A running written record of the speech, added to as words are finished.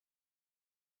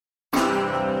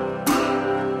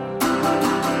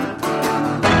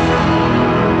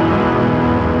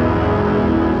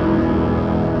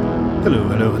Hello,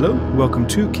 hello, hello. Welcome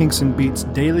to Kinks and Beats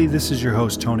Daily. This is your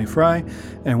host, Tony Fry,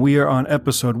 and we are on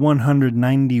episode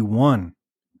 191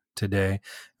 today.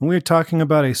 And we are talking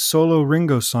about a solo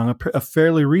Ringo song, a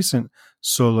fairly recent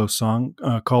solo song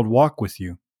called Walk With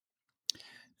You.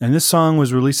 And this song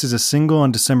was released as a single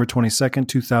on December 22nd,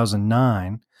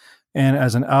 2009, and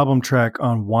as an album track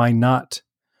on Why Not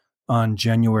on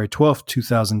January 12th,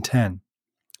 2010.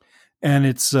 And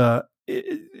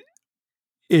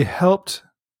it helped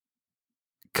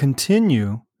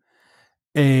continue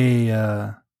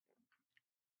a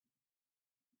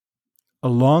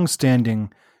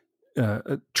long-standing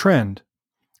trend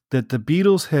that the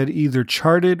Beatles had either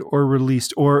charted or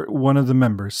released, or one of the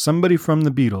members, somebody from the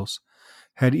Beatles,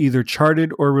 had either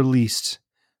charted or released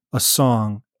a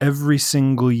song every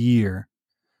single year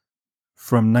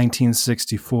from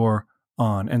 1964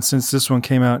 on. And since this one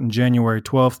came out in January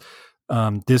 12th,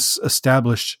 this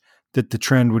established that the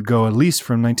trend would go at least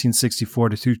from 1964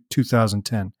 to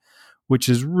 2010, which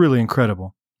is really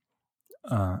incredible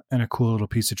and a cool little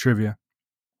piece of trivia.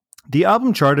 The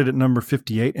album charted at number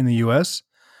 58 in the US,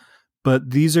 but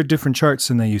these are different charts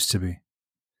than they used to be.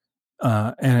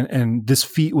 And this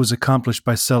feat was accomplished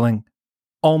by selling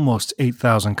almost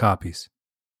 8,000 copies.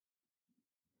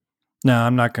 Now,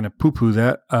 I'm not going to poo-poo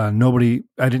that. I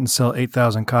didn't sell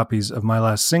 8,000 copies of my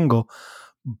last single,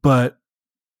 but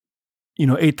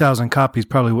 8,000 copies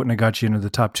probably wouldn't have got you into the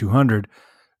top 200,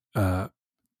 back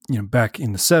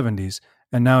in the 70s,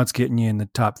 and now it's getting you in the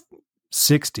top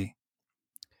 60.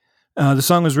 The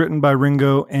song was written by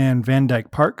Ringo and Van Dyke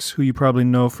Parks, who you probably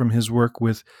know from his work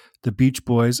with the Beach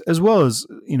Boys, as well as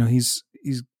he's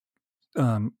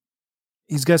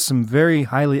got some very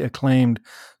highly acclaimed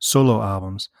solo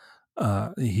albums.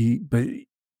 But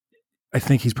I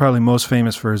think he's probably most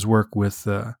famous for his work with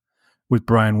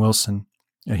Brian Wilson.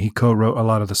 He co-wrote a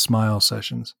lot of the Smile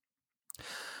sessions.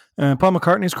 Paul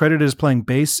McCartney is credited as playing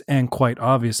bass and, quite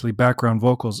obviously, background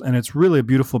vocals, and it's really a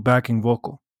beautiful backing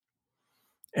vocal.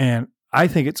 And I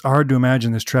think it's hard to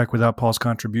imagine this track without Paul's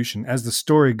contribution. As the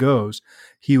story goes,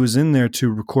 he was in there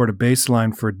to record a bass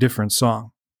line for a different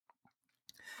song.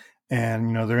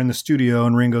 And, they're in the studio,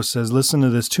 and Ringo says, "Listen to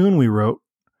this tune we wrote."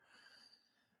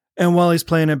 And while he's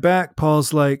playing it back,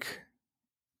 Paul's like,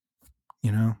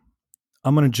 I'm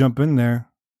going to jump in there,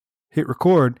 hit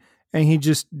record, and he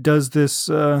just does this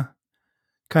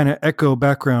kind of echo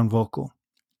background vocal.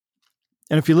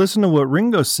 And if you listen to what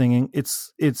Ringo's singing,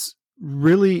 it's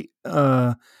really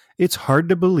it's hard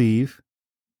to believe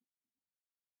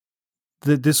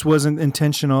that this wasn't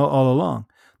intentional all along,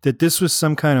 that this was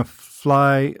some kind of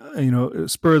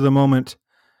spur of the moment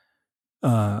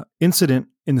incident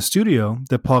in the studio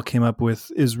that Paul came up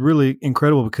with is really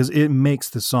incredible because it makes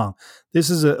the song. This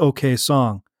is an okay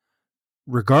song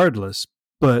regardless,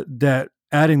 but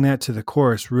adding that to the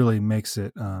chorus really makes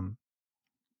it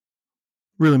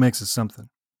something.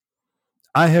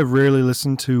 I have rarely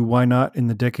listened to Why Not in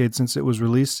the decade since it was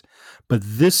released, but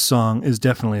this song is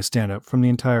definitely a standout from the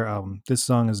entire album. This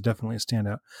song is definitely a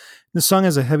standout. This song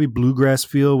has a heavy bluegrass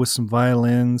feel with some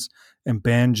violins and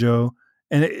banjo,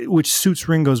 which suits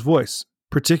Ringo's voice,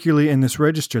 particularly in this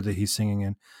register that he's singing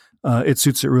in. It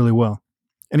suits it really well.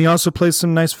 And he also plays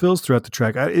some nice fills throughout the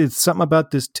track. It's something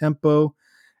about this tempo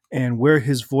and where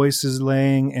his voice is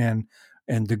laying and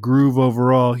the groove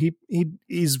overall.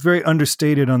 He's very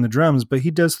understated on the drums, but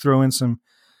he does throw in some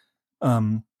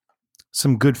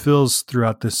good fills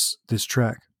throughout this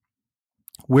track.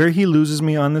 Where he loses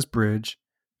me on this bridge,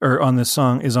 or on this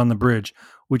song, is on the bridge,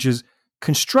 which is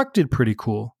constructed pretty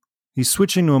cool. He's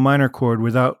switching to a minor chord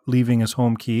without leaving his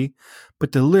home key,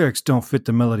 but the lyrics don't fit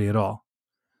the melody at all.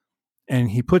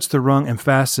 And he puts the wrong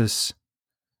emphasis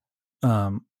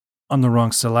on the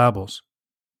wrong syllables.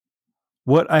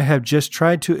 What I have just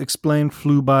tried to explain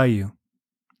flew by you.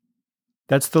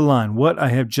 That's the line. What I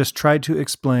have just tried to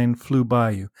explain flew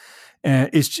by you. And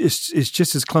it's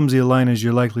just as clumsy a line as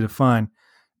you're likely to find.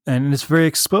 And it's very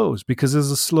exposed because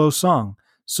it's a slow song.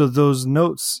 So those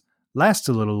notes last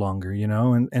a little longer,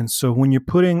 and so when you're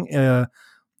putting a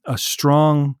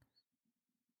strong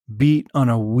beat on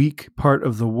a weak part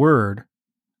of the word,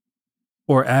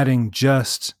 or adding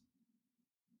just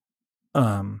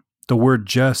the word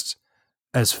just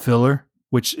as filler,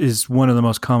 which is one of the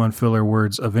most common filler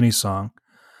words of any song,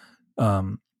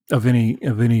 of any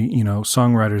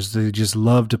songwriters, they just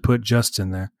love to put just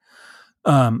in there.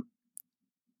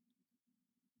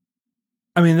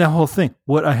 That whole thing,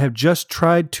 what I have just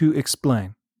tried to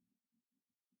explain.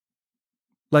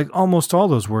 Like almost all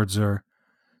those words are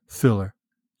filler.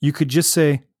 You could just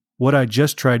say what I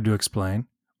just tried to explain,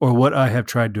 or what I have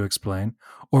tried to explain,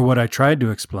 or what I tried to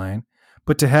explain,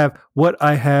 But to have what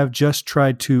I have just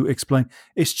tried to explain,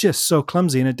 it's just so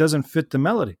clumsy and it doesn't fit the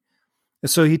melody. And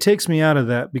so he takes me out of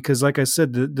that because, like I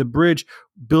said, the bridge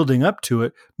building up to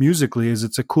it musically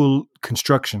it's a cool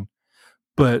construction,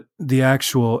 but the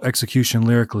actual execution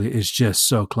lyrically is just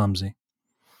so clumsy.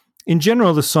 In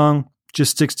general, the song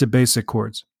just sticks to basic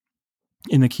chords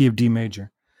in the key of D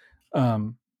major.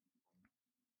 The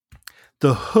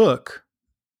hook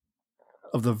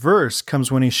of the verse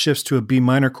comes when he shifts to a B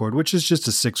minor chord, which is just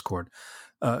a 6 chord.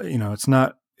 It's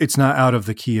not out of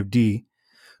the key of D,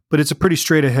 but it's a pretty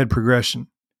straight ahead progression.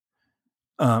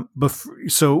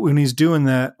 So when he's doing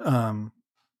that,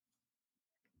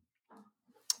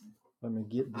 let me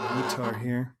get the guitar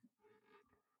here.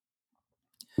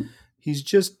 He's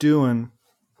just doing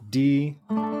D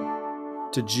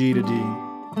to G to D.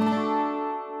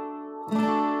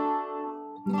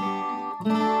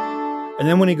 And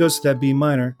then when he goes to that B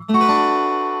minor,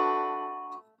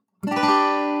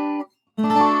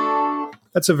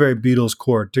 that's a very Beatles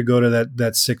chord to go to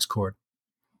that 6 chord.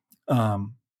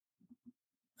 And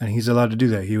he's allowed to do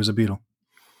that. He was a Beatle.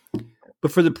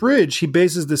 But for the bridge, he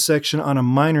bases this section on a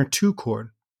minor 2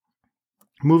 chord,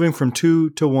 moving from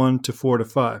 2 to 1 to 4 to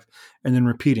 5, and then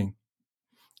repeating.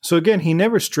 So again, he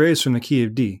never strays from the key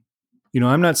of D.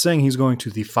 I'm not saying he's going to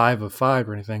the 5 of 5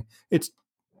 or anything. It's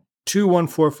 2, 1,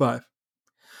 4, 5.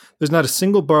 There's not a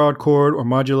single borrowed chord or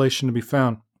modulation to be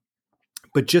found,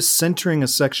 but just centering a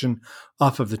section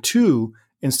off of the 2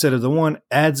 instead of the 1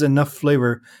 adds enough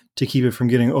flavor to keep it from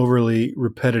getting overly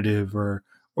repetitive or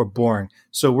boring.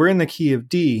 So we're in the key of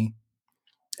D,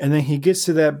 and then he gets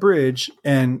to that bridge,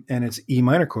 and it's E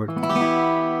minor chord.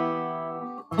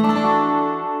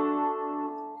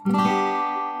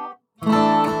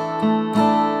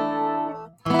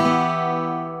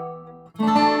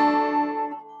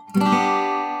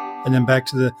 And then back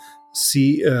to the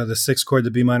C, the 6th chord, the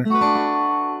B minor.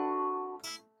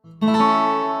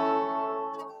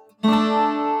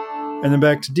 And then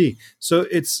back to D. So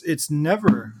it's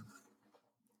never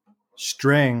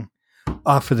straying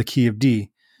off of the key of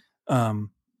D. But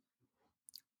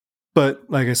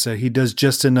like I said, he does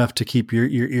just enough to keep your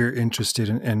ear interested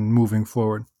and moving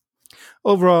forward.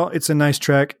 Overall, it's a nice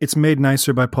track. It's made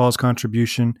nicer by Paul's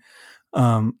contribution.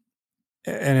 And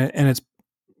it's,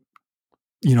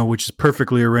 which is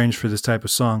perfectly arranged for this type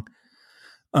of song.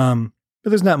 But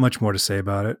there's not much more to say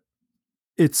about it.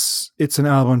 It's an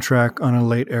album track on a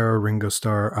late era Ringo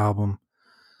Starr album.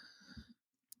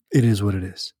 It is what it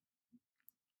is.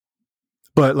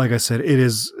 But like I said, it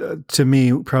is, to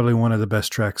me, probably one of the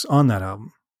best tracks on that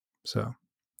album. So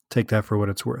take that for what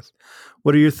it's worth.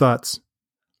 What are your thoughts?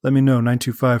 Let me know,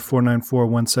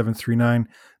 925-494-1739,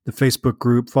 the Facebook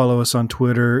group. Follow us on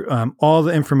Twitter. All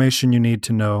the information you need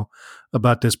to know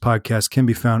about this podcast can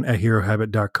be found at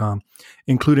herohabit.com,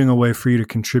 including a way for you to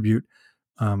contribute.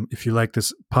 If you like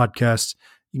this podcast,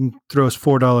 you can throw us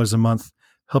 $4 a month.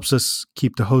 Helps us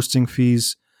keep the hosting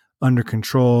fees under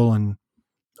control and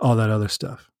all that other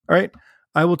stuff. All right.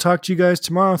 I will talk to you guys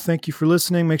tomorrow. Thank you for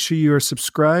listening. Make sure you are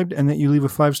subscribed and that you leave a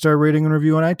 5-star rating and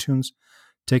review on iTunes.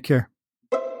 Take care.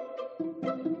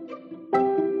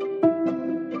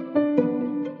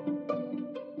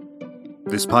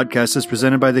 This podcast is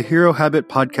presented by the Hero Habit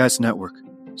Podcast Network.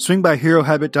 Swing by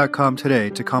HeroHabit.com today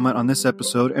to comment on this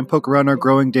episode and poke around our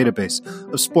growing database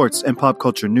of sports and pop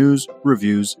culture news,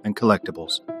 reviews, and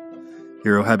collectibles.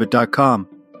 HeroHabit.com.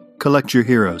 Collect your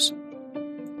heroes.